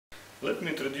Let me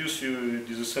introduce you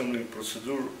the disassembling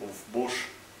procedure of Bosch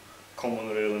common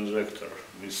rail injector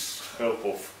with help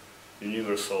of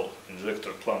universal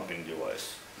injector clamping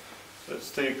device.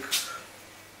 Let's take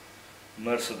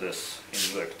Mercedes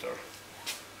injector.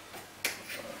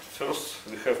 First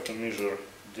we have to measure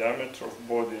diameter of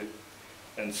body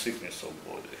and thickness of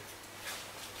body.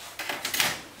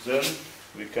 Then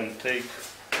we can take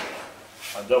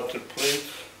adapter plate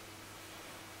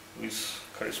with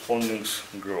corresponding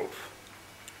groove.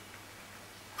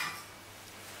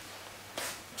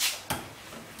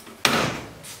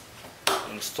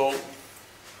 Install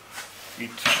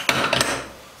it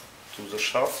to the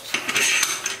shaft.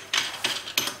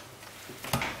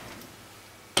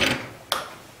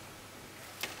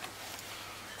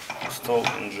 Install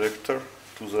injector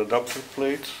to the adapter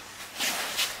plate.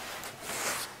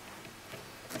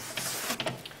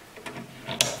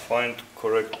 Find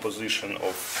correct position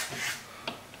of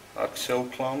axial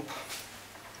clamp.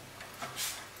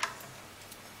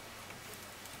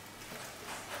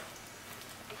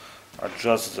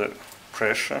 Adjust the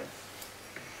pressure.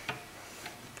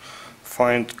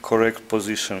 Find correct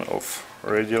position of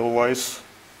radial vise.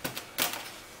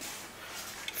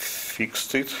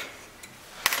 Fix it.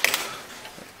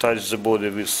 Touch the body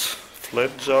with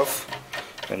flat jaw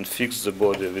and fix the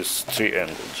body with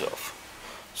triangle jaw.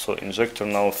 So injector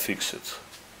now fix it.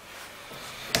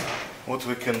 What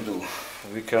we can do?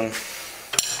 We can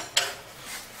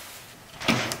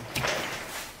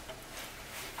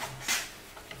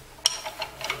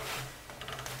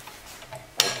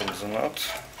open the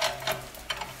nut.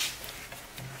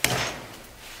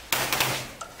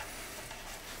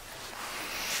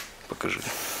 Покажи.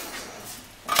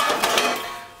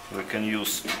 We can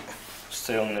use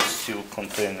stainless steel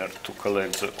container to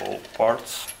collect the all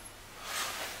parts.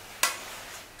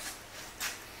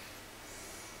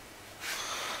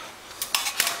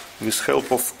 With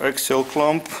help of axial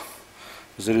clamp,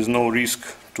 there is no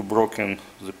risk to broken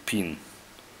the pin.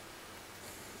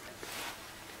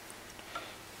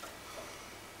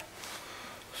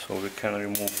 So we can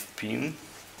remove pin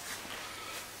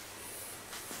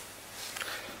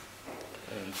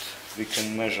and we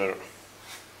can measure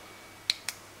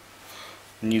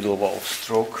needle valve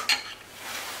stroke.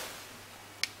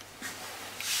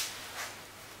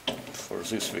 For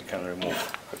this we can remove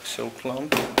axial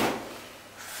clamp.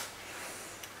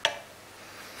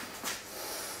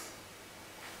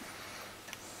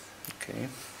 Okay.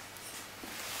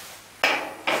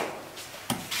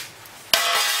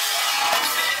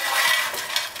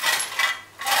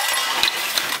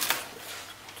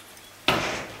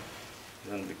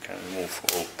 Then we can remove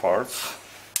all parts.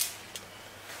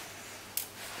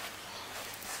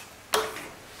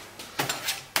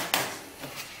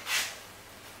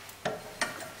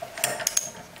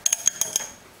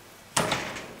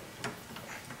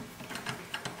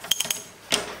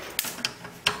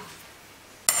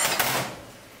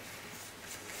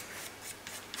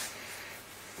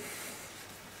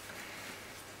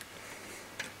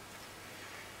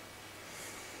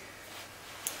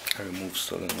 Remove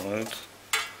solenoid and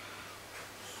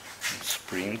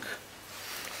spring.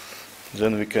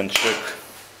 Then we can check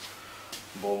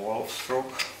ball valve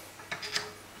stroke.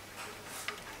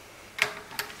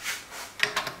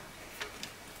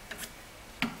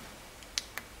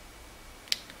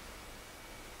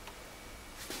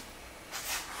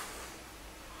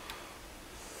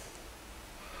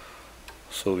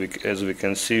 So as we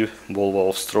can see, ball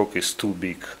valve stroke is too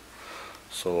big,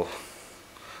 so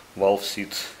valve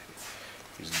seat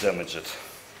is damaged.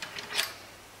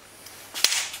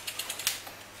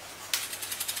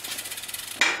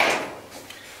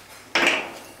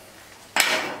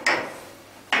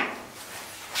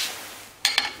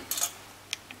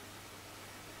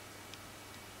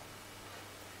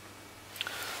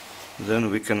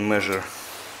 Then we can measure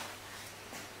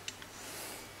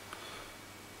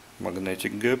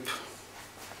magnetic gap.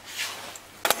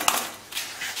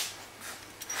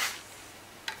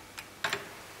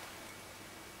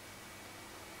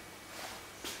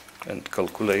 And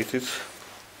calculate it.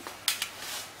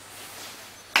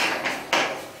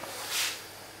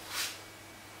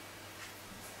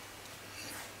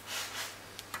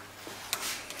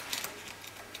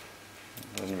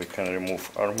 Then we can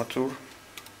remove armature.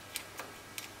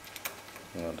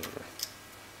 Another way.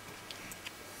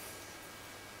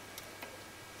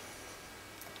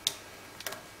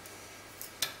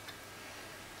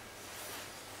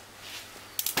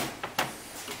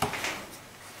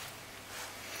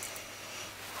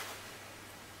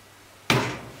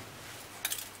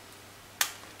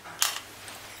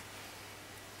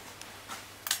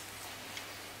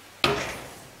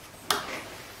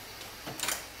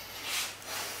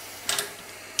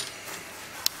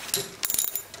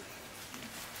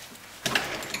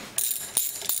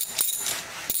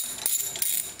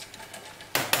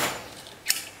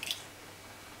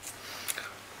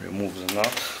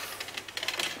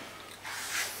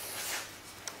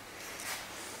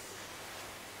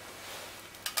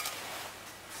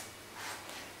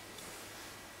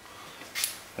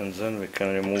 and then we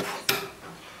can remove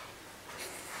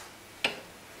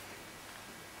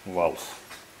valve.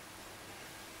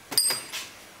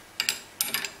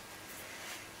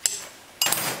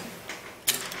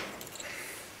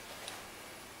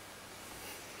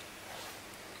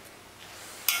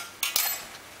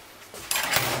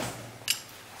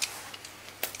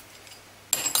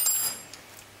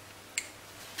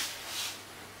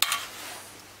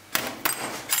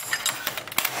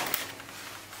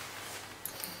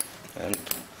 And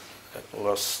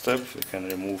last step, we can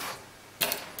remove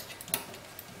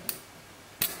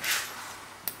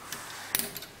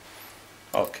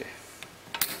okay.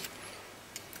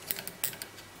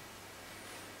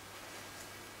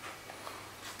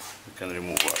 We can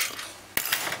remove washer.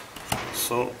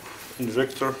 So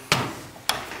injector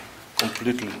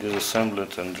completely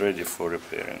disassembled and ready for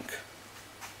repairing.